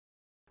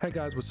Hey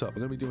guys, what's up?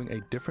 We're going to be doing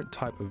a different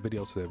type of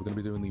video today. We're going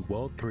to be doing the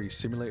World 3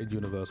 Simulated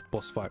Universe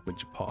boss fight with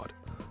Japad.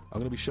 I'm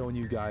going to be showing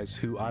you guys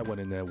who I went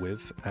in there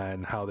with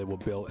and how they were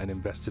built and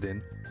invested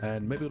in,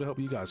 and maybe it'll help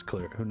you guys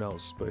clear it, who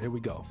knows. But here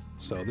we go.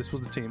 So this was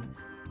the team.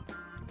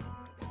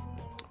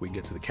 We can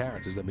get to the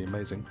characters, that'd be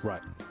amazing.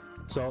 Right.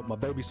 So my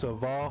baby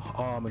Serval,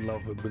 I'm in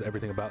love with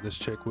everything about this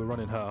chick. We're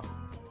running her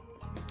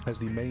as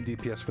the main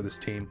DPS for this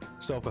team.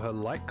 So for her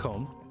light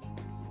cone,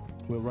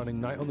 we're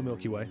running Night on the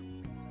Milky Way.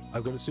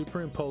 I've got it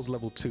superimposed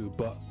level 2,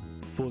 but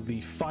for the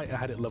fight I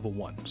had it level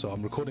 1. So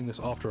I'm recording this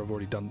after I've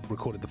already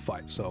recorded the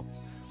fight. So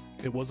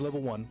it was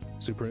level 1,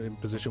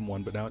 superimposition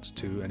 1, but now it's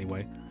 2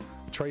 anyway.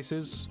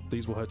 Traces,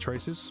 these were her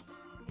traces.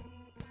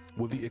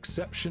 With the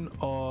exception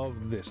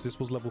of this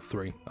was level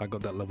 3. I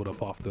got that leveled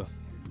up after.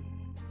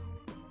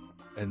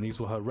 And these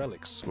were her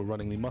relics. We're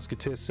running the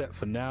Musketeer set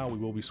for now. We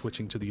will be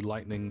switching to the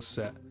Lightning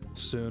set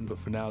soon, but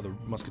for now the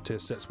Musketeer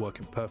set's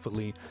working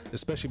perfectly,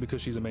 especially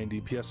because she's a main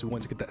DPS, so we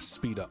want to get that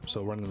speed up.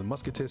 So running the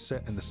Musketeer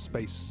set and the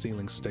Space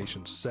Sealing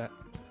Station set.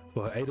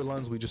 For her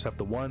Eidolons, we just have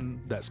the one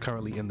that's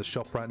currently in the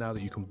shop right now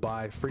that you can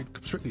buy,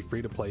 strictly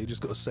free to play. You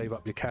just got to save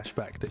up your cash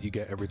back that you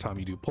get every time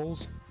you do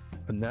pulls,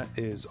 and that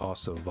is our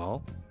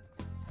Serval.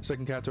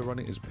 Second character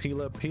running is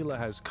Pila. Pila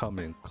has come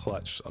in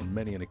clutch on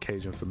many an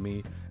occasion for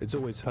me. It's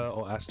always her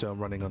or Azure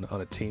running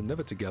on a team,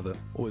 never together,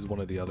 always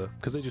one or the other,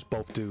 because they just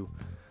both do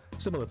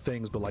similar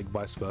things, but like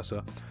vice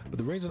versa. But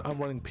the reason I'm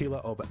running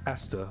Pila over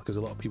Asta, because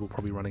a lot of people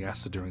probably running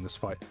Asta during this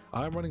fight,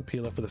 I'm running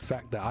Pila for the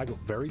fact that I got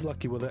very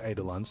lucky with her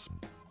Eidolons,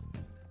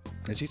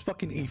 and she's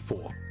fucking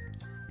E4.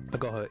 I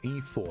got her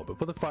E4, but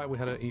for the fight we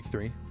had her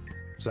E3.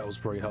 So that was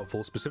very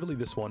helpful. Specifically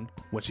this one,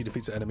 when she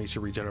defeats an enemy, she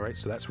regenerates.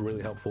 So that's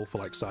really helpful for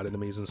like side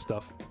enemies and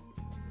stuff.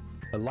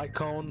 A light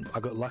cone, I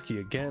got lucky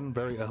again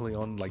very early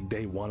on, like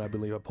day 1, I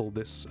believe I pulled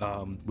this,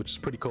 which is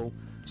pretty cool.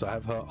 So I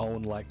have her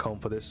own light cone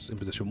for this in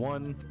position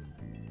 1.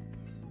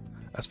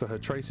 As for her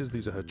traces,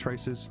 these are her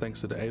traces.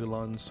 Thanks to the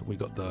Eidolons, we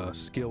got the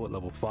skill at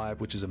level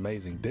 5, which is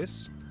amazing.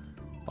 This,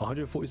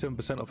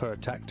 147% of her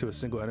attack to a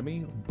single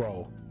enemy,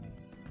 bro.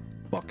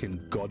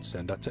 Fucking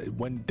godsend.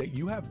 When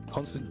you have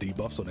constant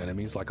debuffs on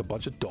enemies, like a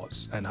bunch of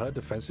dots, and her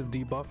defensive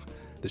debuff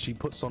that she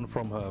puts on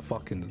from her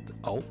fucking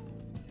ult,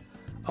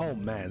 oh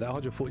man, that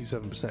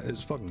 147%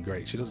 is fucking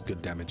great. She does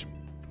good damage.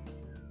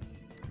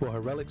 For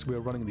her relics, we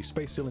are running the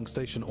Space Sealing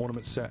Station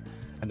ornament set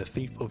and the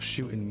Thief of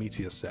Shooting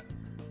Meteor set.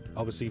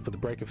 Obviously for the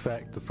break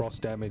effect, the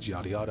frost damage,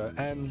 yada yada,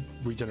 and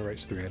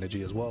regenerates 3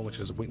 energy as well, which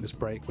is a weakness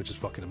break, which is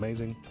fucking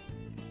amazing.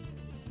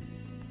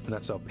 And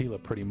that's our Pila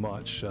pretty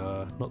much.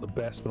 Not the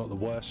best, but not the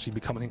worst. She'd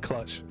be coming in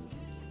clutch.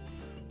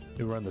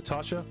 We run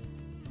Natasha.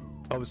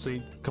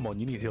 Obviously, come on,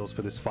 you need heals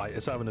for this fight.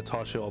 It's either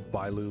Natasha or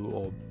Bailu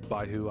or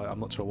Baihu. I'm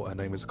not sure what her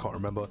name is, I can't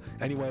remember.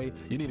 Anyway,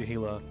 you need a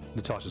healer.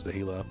 Natasha's the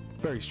healer.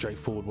 Very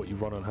straightforward what you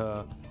run on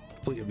her.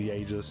 Fleet of the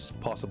Aegis,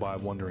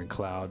 Passerby, Wandering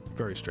Cloud.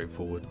 Very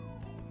straightforward.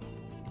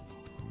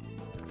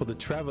 For the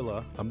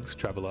Traveler,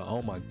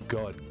 oh my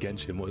god,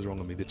 Genshin, what is wrong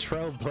with me? The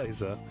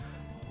Trailblazer,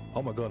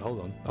 oh my god, hold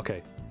on.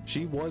 Okay,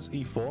 she was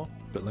E4,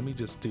 but let me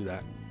just do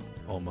that.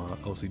 Oh, my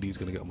OCD is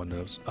gonna get on my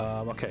nerves.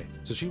 Okay,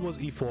 so she was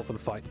E4 for the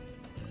fight.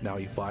 Now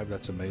E5,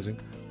 that's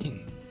amazing.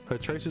 Her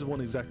traces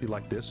weren't exactly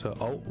like this. Her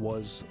ult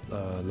was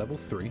level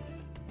 3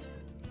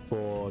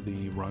 for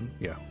the run,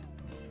 yeah.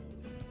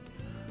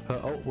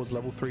 Her ult was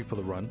level 3 for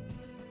the run,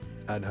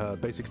 and her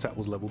basic attack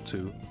was level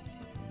 2.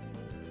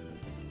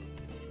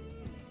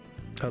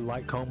 Her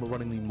light cone, we're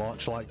running the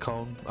March light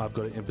cone. I've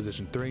got it in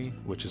position 3,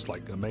 which is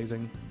like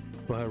amazing.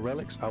 For her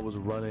relics, I was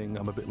running,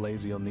 I'm a bit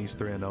lazy on these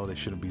 3, I know they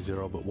shouldn't be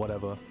 0, but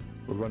whatever.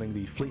 We're running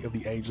the Fleet of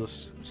the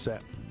Ageless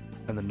set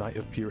and the Night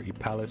of Purity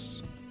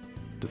Palace.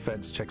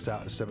 Defense checks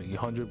out at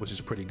 1700, which is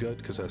pretty good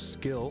because her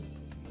skill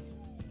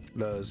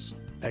does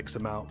X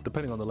amount,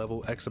 depending on the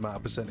level, X amount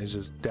of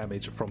percentages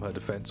damage from her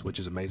defense, which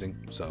is amazing.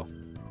 So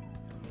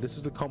this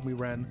is the comp we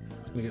ran.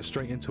 I'm gonna get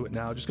straight into it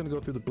now. Just gonna go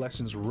through the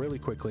blessings really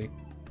quickly,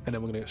 and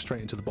then we're gonna get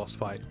straight into the boss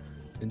fight.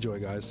 Enjoy,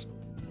 guys.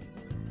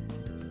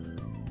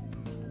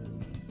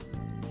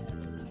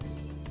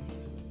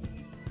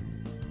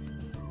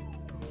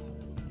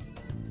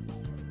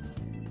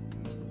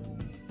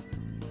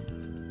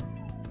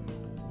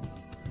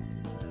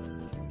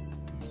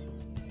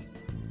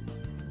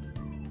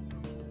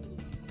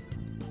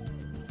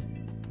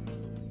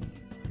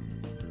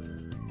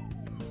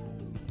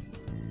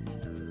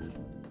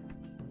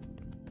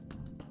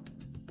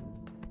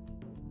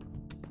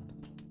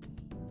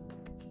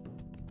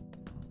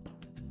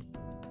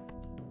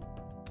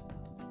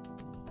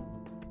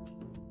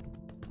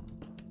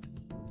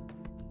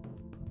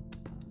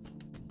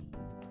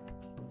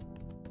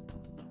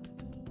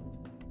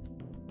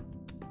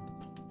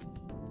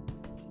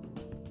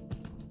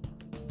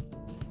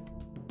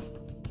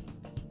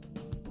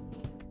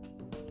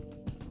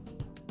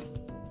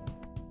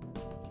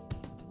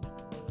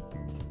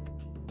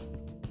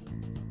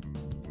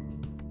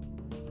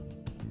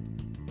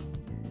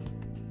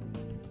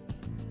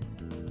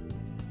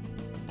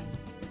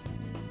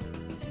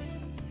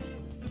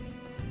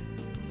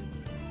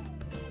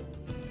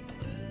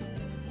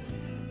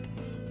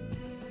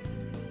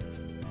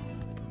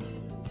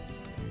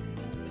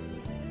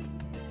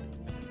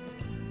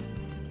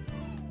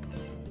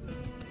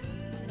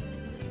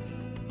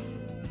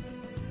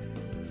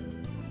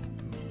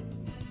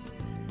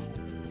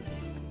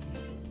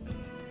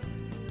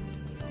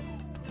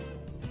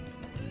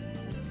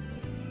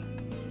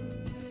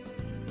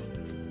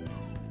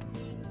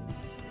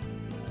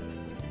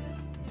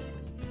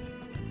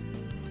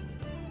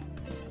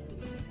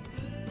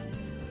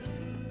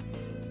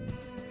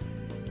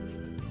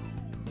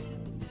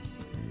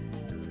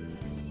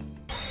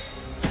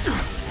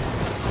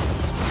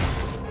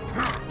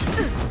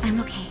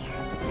 okay.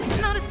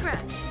 Not a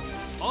scratch.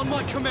 On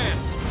my command!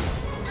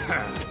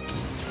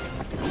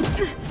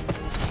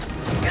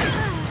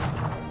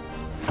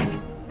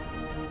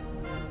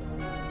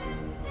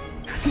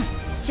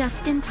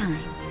 Just in time.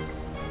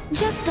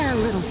 Just a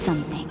little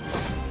something.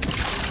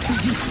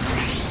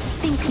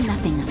 Think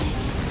nothing of it.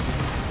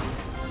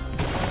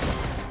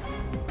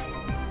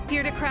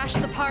 Here to crash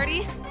the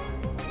party?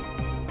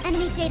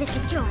 Enemy data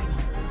secured.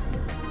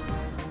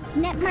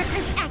 Net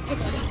markers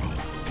activated.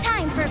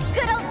 Time for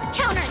good old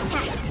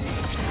counterattack.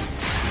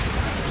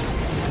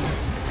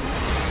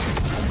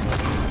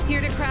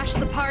 Here to crash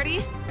the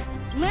party?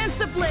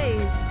 Lance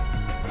ablaze!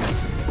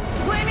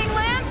 Flaming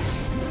lance!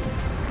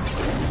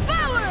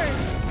 Forward!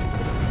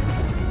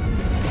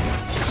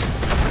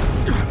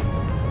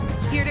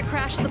 Here to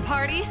crash the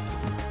party?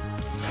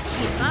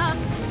 Keep up!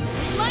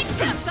 My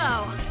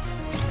tempo!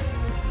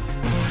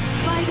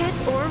 Fight it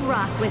or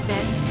rock with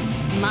it.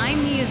 My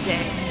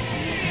music.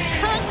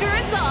 Conquer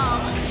us all!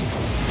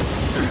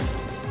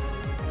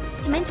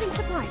 Commencing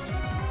support.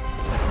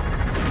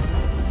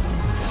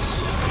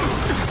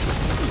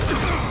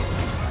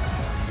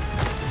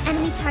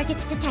 Enemy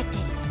targets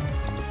detected.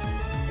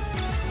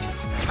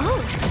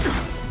 Oh!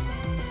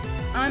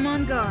 I'm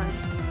on guard.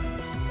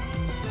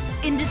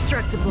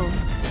 Indestructible.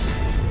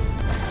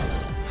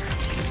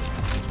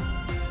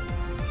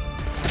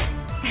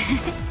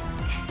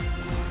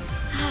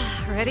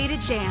 Ready to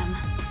jam.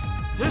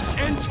 This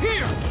ends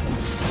here!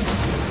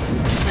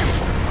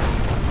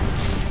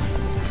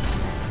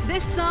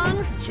 This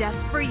song's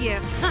just for you.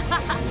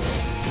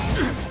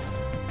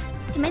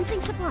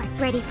 Commencing support.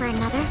 Ready for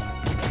another?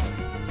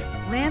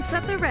 Lance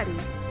at the ready.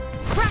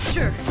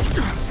 Crusher!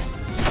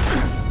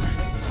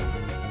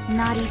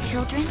 Naughty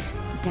children,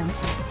 don't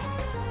listen.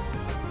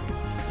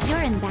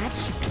 You're in bad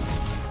shape.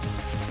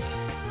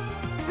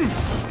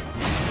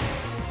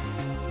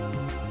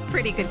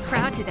 Pretty good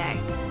crowd today.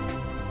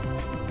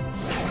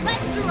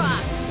 Let's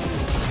rock!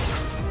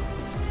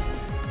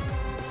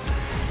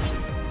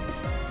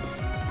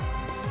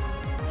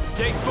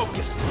 Stay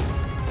focused!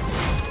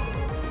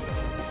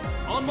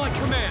 On my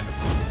command!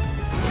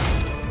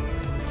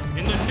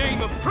 In the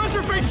name of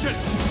preservation!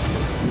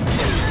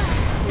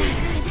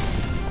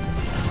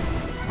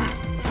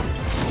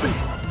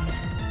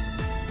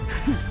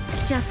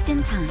 Just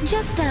in time.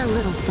 Just a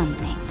little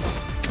something.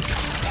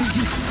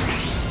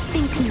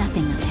 Think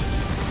nothing of it.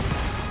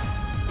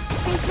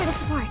 Thanks for the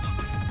support.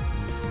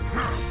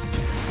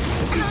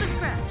 Not a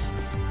scratch.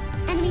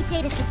 Enemy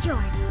data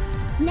secured.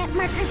 Net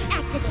markers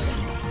activated.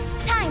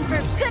 Time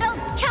for good old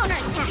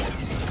counterattack.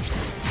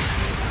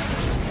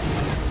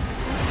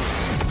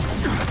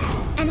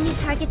 Enemy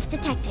targets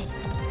detected.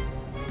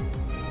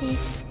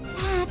 This,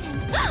 that, and...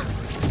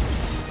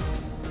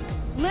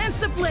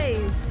 Lance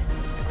ablaze!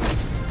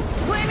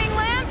 Flaming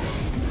lance!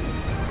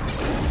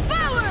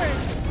 Forward!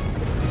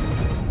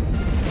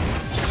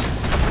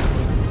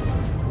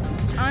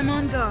 I'm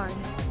on guard.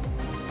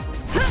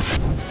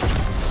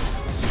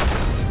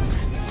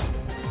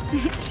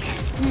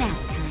 Nap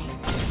time.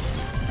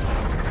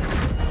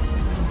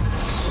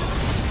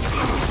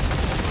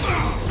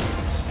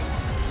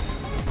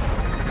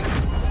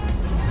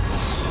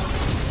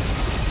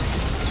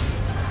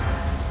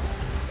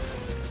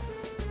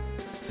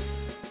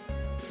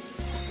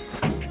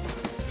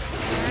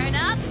 Turn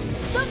up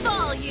the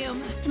volume!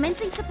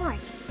 Commencing support.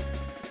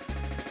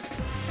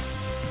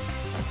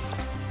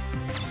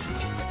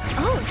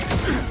 Oh!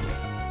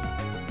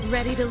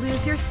 Ready to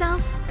lose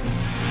yourself?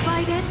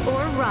 Fight it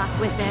or rock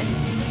with it.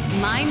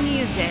 My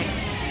music.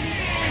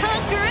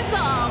 Conquer us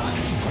all!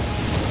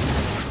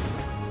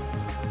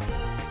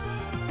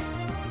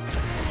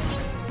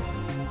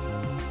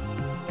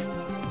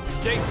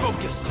 Stay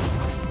focused!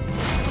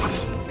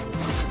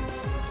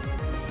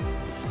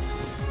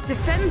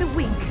 Defend the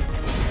weak.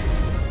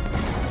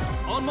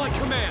 On my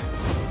command!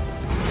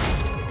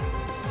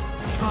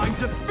 Time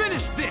to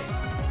finish this!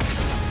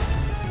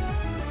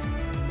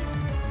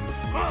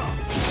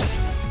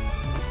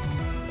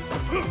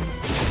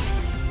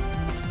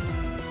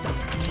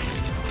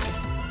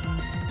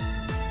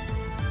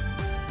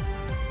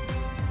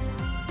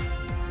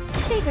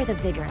 Savor the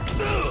vigor.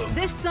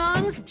 This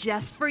song's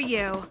just for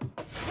you.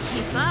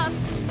 Keep up.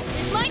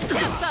 My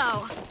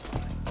tempo!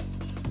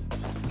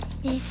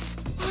 This,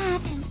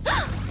 that, and...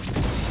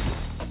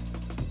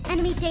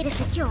 Enemy data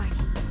secured.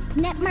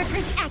 Net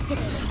markers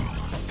activated.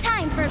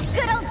 Time for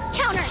good old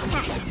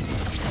counterattack.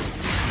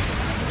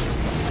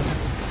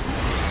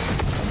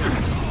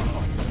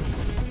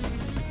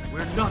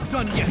 We're not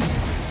done yet!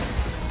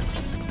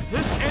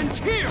 This ends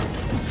here!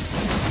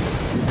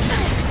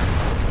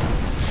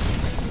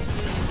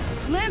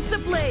 Lance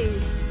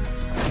ablaze!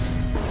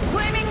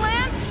 Flaming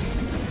lance!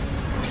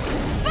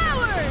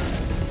 Forward!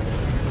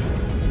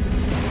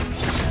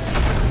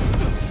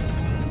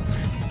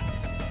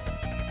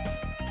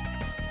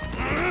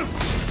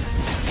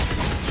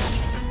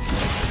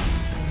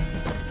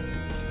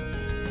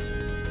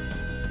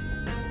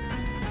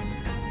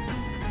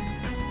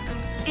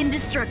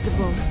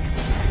 Indestructible.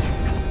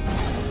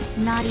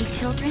 Naughty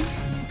children,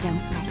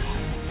 don't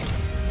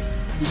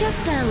listen.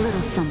 Just a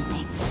little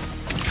something.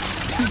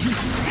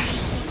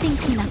 Think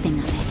nothing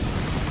of it.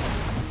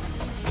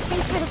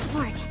 Thanks for the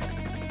support.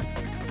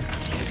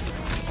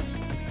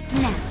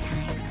 Nap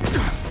time.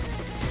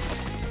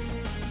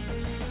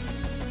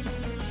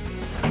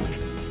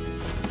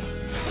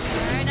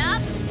 Turn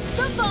up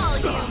the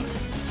volume.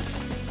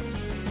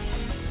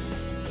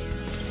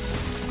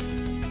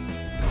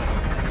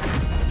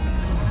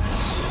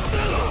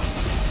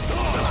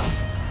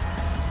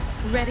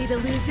 Ready to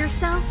lose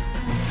yourself?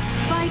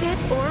 Fight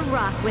it or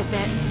rock with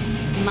it.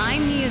 My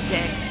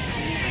music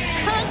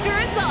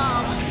conquers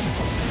all.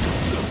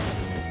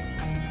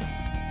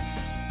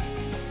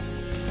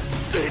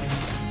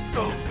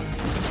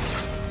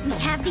 We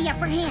have the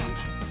upper hand.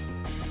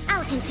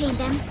 I'll contain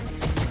them.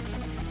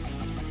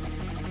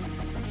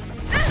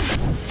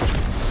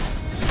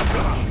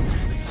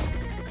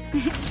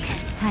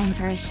 Time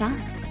for a shot.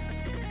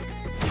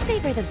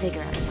 Savor the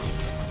vigor of life.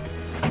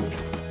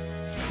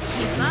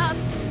 Keep up.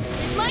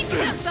 My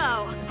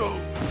tempo.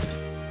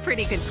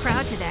 Pretty good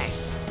crowd today.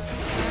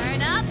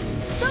 Turn up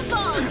the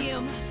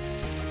volume.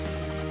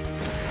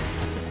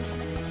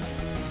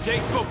 Stay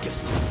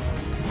focused.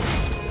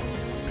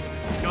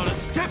 Not a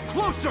step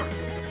closer.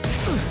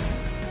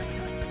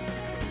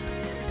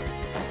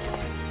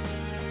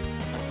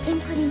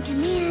 Inputting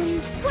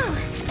commands.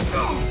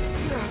 Whoa.